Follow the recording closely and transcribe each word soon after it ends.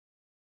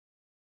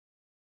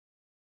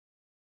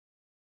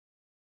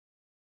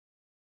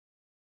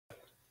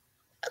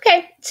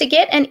Okay, to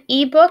get an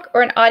ebook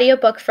or an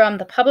audiobook from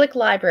the public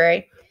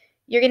library,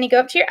 you're going to go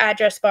up to your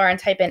address bar and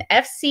type in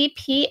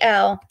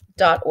fcpl.org.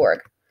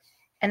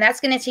 And that's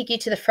going to take you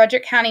to the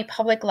Frederick County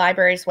Public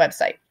Library's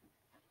website.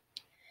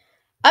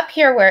 Up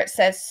here where it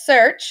says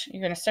search,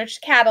 you're going to search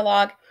the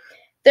catalog.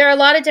 There are a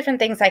lot of different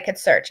things I could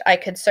search. I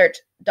could search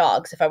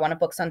dogs if I wanted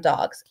books on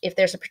dogs. If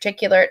there's a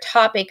particular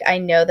topic I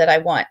know that I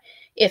want.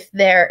 If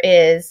there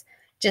is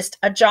just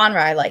a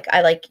genre I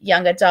like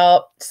young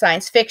adult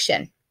science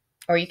fiction.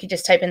 Or you could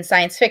just type in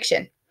science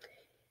fiction.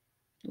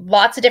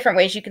 Lots of different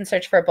ways you can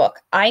search for a book.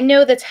 I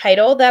know the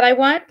title that I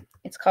want.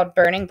 It's called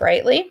Burning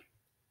Brightly.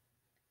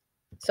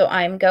 So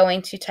I'm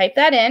going to type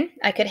that in.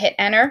 I could hit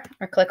enter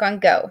or click on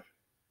go.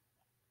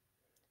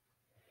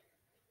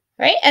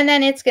 Right, and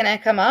then it's going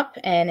to come up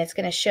and it's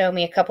going to show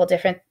me a couple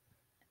different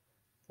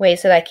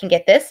ways that I can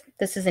get this.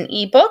 This is an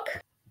ebook.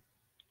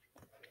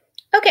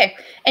 Okay,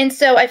 and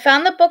so I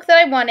found the book that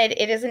I wanted.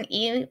 It is an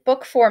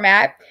ebook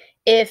format.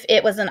 If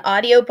it was an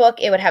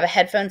audiobook, it would have a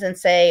headphones and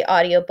say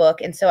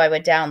audiobook, and so I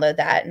would download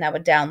that, and I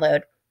would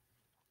download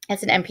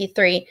as an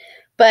MP3.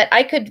 But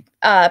I could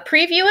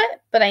preview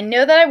it, but I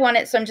know that I want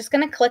it, so I'm just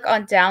going to click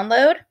on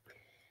download,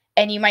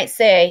 and you might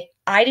say,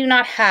 I do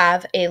not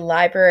have a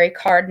library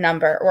card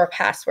number or a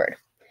password.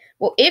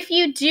 Well, if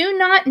you do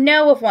not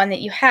know of one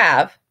that you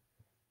have,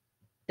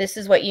 this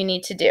is what you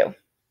need to do.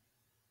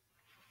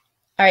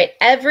 All right,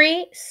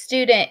 every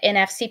student in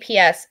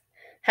FCPS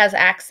has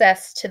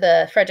access to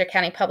the Frederick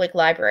County Public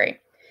Library.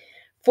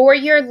 For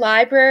your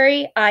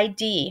library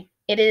ID,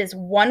 it is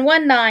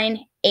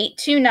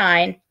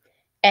 119829,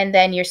 and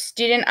then your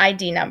student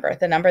ID number,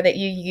 the number that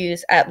you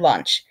use at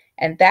lunch,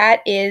 and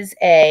that is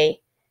a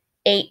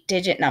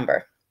 8-digit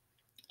number.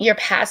 Your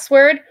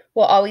password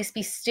will always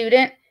be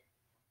student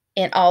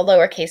in all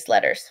lowercase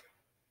letters.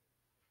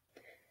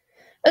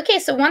 Okay,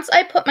 so once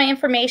I put my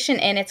information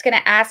in, it's going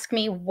to ask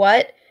me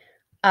what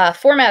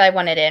format I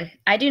want it in.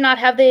 I do not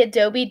have the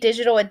Adobe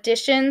Digital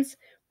Editions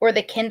or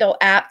the Kindle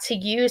app to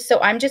use, so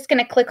I'm just going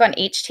to click on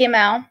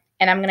HTML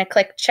and I'm going to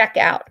click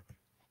Checkout.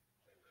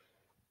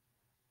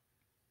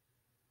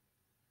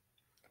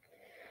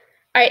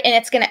 All right, and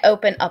it's going to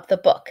open up the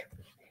book.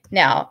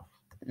 Now,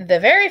 the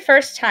very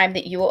first time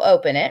that you will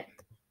open it,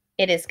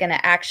 it is going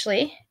to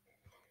actually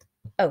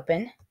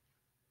open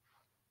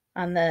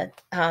on the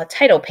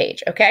title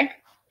page, okay?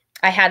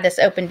 I had this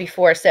open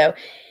before, so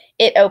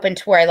it opened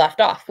to where I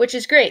left off, which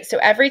is great. So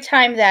every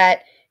time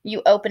that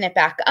you open it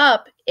back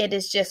up, it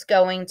is just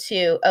going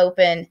to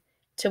open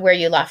to where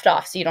you left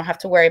off, so you don't have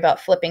to worry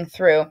about flipping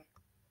through.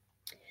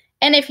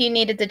 And if you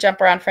needed to jump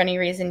around for any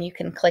reason, you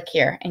can click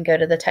here and go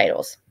to the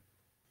titles.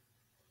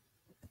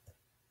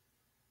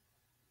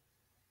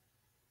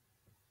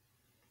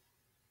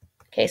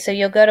 Okay, so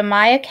you'll go to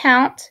My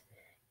Account,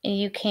 and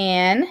you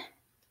can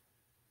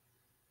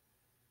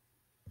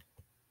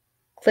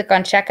click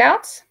on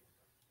Checkouts,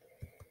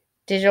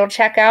 Digital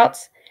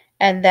Checkouts,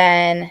 and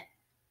then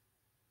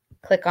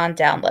click on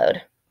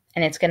Download.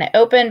 And it's going to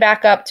open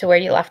back up to where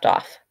you left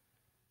off.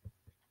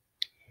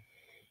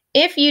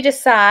 If you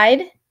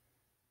decide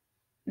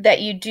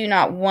that you do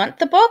not want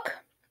the book,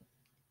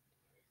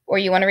 or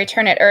you want to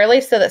return it early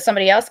so that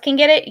somebody else can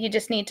get it, you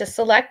just need to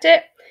select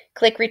it,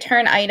 click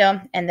Return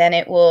Item, and then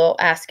it will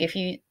ask if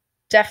you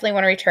definitely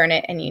want to return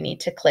it, and you need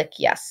to click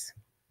Yes.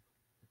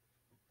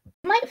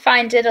 You might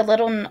find it a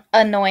little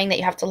annoying that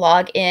you have to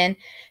log in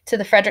to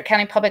the Frederick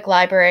County Public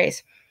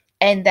Libraries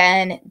and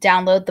then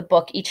download the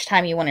book each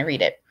time you want to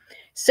read it.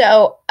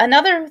 So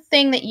another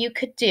thing that you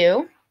could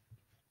do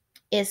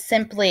is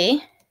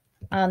simply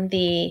on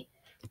the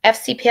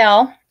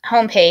Fcpl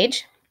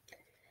homepage,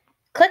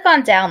 click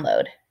on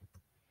Download.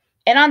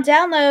 And on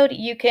Download,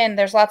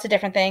 there's lots of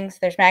different things.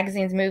 There's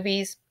magazines,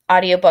 movies,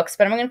 audiobooks,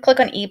 but I'm going to click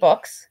on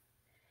eBooks.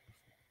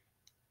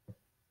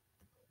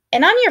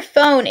 And on your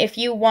phone, if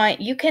you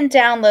want, you can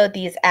download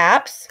these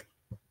apps.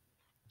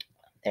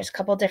 There's a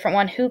couple different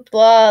ones,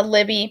 Hoopla,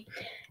 Libby.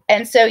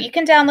 And so you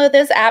can download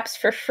those apps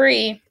for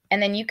free,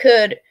 and then you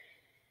could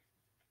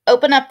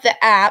open up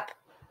the app,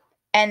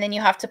 and then you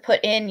have to put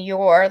in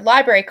your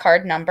library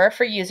card number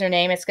for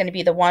username. It's going to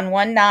be the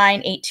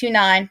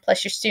 119829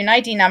 plus your student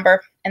ID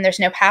number, and there's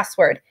no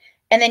password.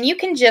 And then you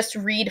can just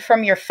read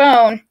from your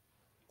phone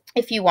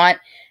if you want,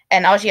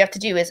 and all you have to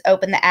do is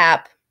open the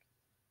app,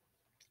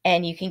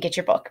 and you can get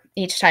your book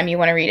each time you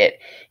want to read it.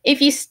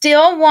 If you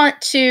still want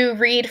to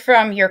read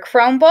from your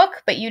Chromebook,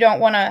 but you don't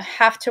want to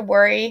have to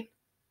worry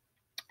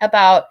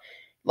about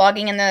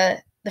logging in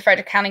the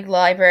Frederick County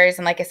Libraries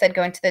and, like I said,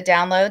 going to the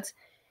downloads,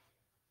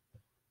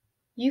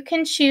 you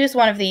can choose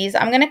one of these.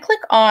 I'm going to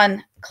click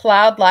on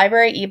Cloud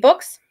Library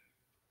eBooks.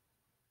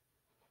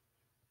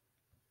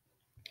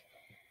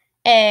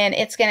 And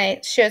it's going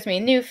to shows me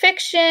new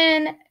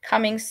fiction,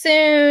 coming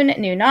soon,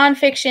 new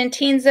nonfiction,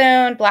 Teen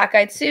Zone, Black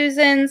Eyed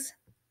Susans.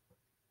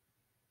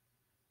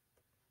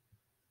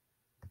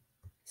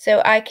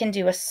 So I can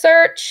do a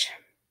search.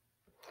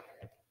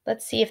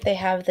 Let's see if they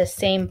have the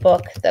same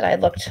book that I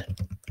looked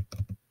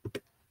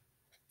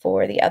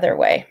for the other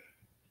way.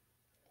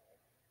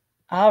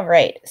 All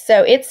right,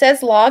 so it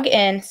says log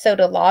in. So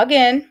to log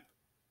in,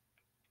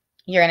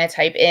 You're going to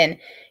type in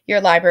your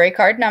library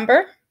card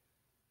number.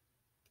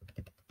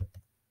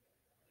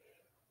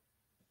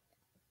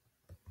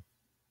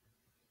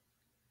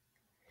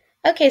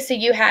 Okay, so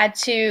you had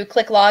to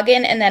click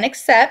login and then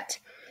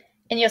accept,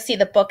 and you'll see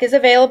the book is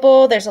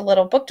available. There's a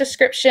little book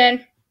description.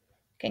 You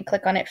can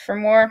click on it for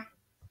more.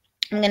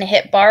 I'm going to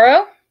hit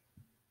borrow.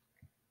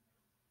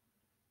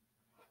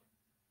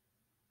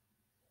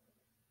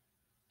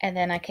 And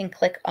then I can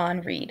click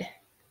on read.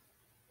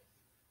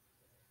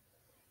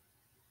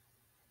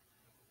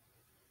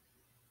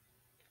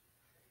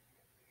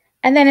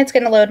 And then it's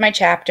going to load my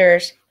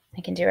chapters.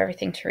 I can do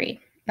everything to read.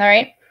 All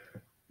right.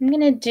 I'm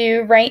going to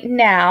do right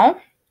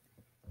now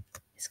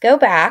is go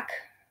back.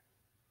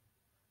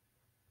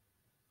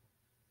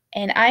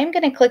 And I'm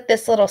going to click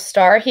this little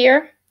star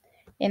here.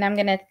 And I'm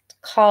going to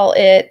call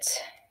it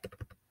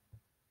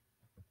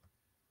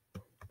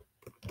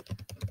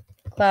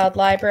Cloud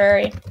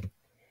Library.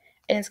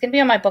 And it's going to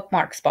be on my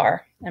bookmarks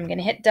bar. I'm going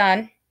to hit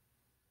done.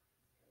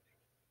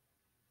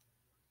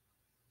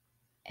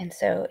 And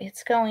so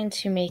it's going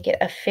to make it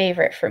a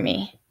favorite for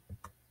me.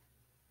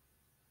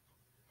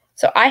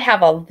 So I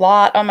have a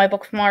lot on my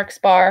bookmarks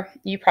bar.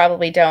 You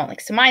probably don't.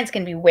 Like, so mine's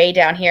going to be way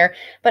down here,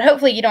 but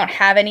hopefully you don't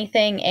have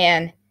anything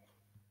and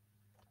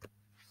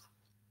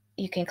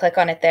you can click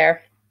on it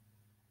there.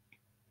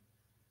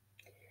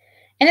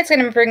 And it's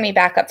going to bring me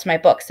back up to my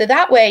book. So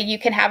that way you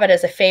can have it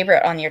as a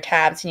favorite on your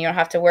tabs and you don't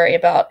have to worry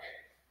about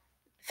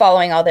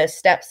following all those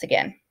steps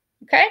again.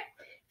 Okay?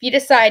 If you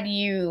decide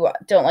you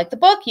don't like the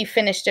book, you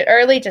finished it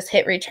early, just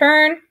hit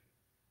return.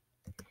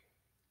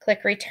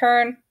 Click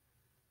return.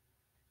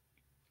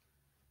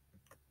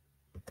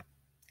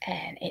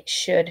 And it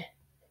should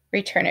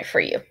return it for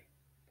you.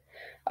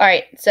 All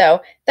right,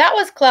 so that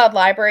was Cloud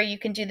Library. You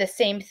can do the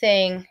same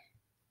thing.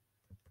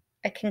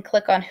 I can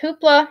click on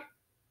Hoopla.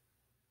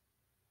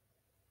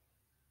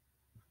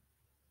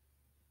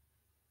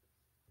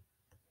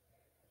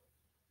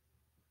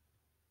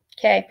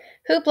 Okay,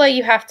 Hoopla,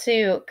 you have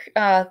to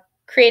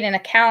create an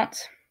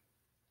account.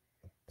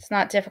 It's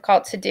not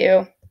difficult to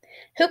do.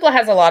 Hoopla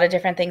has a lot of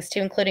different things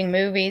too, including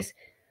movies.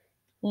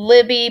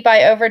 Libby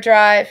by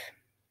Overdrive.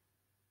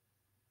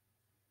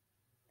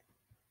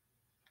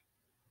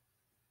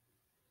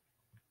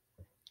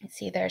 You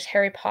see there's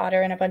Harry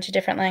Potter in a bunch of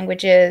different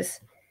languages.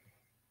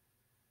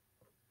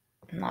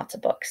 And lots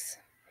of books.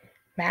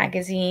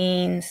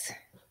 Magazines.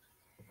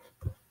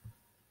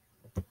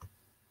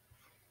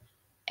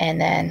 And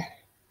then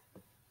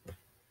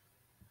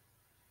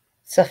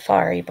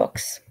Safari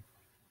books.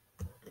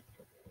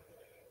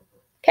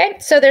 Okay,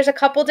 so there's a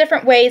couple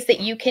different ways that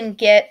you can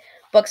get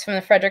books from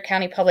the Frederick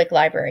County Public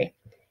Library.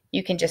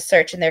 You can just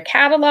search in their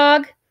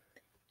catalog.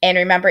 And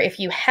remember, if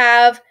you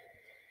have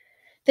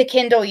the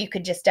Kindle, you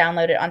could just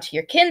download it onto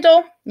your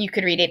Kindle. You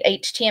could read it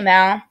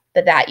HTML,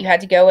 but that you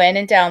had to go in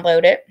and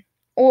download it.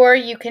 Or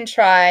you can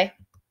try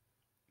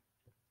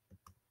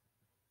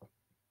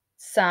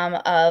some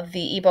of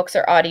the ebooks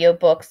or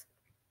audiobooks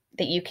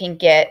that you can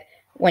get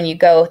when you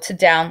go to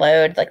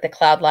download, like the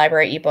Cloud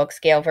Library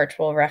ebooks, Gale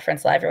Virtual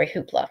Reference Library,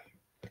 Hoopla.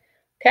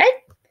 Okay?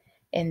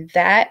 And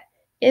that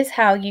is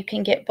how you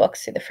can get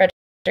books through the Frederick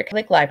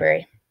Public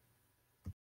Library.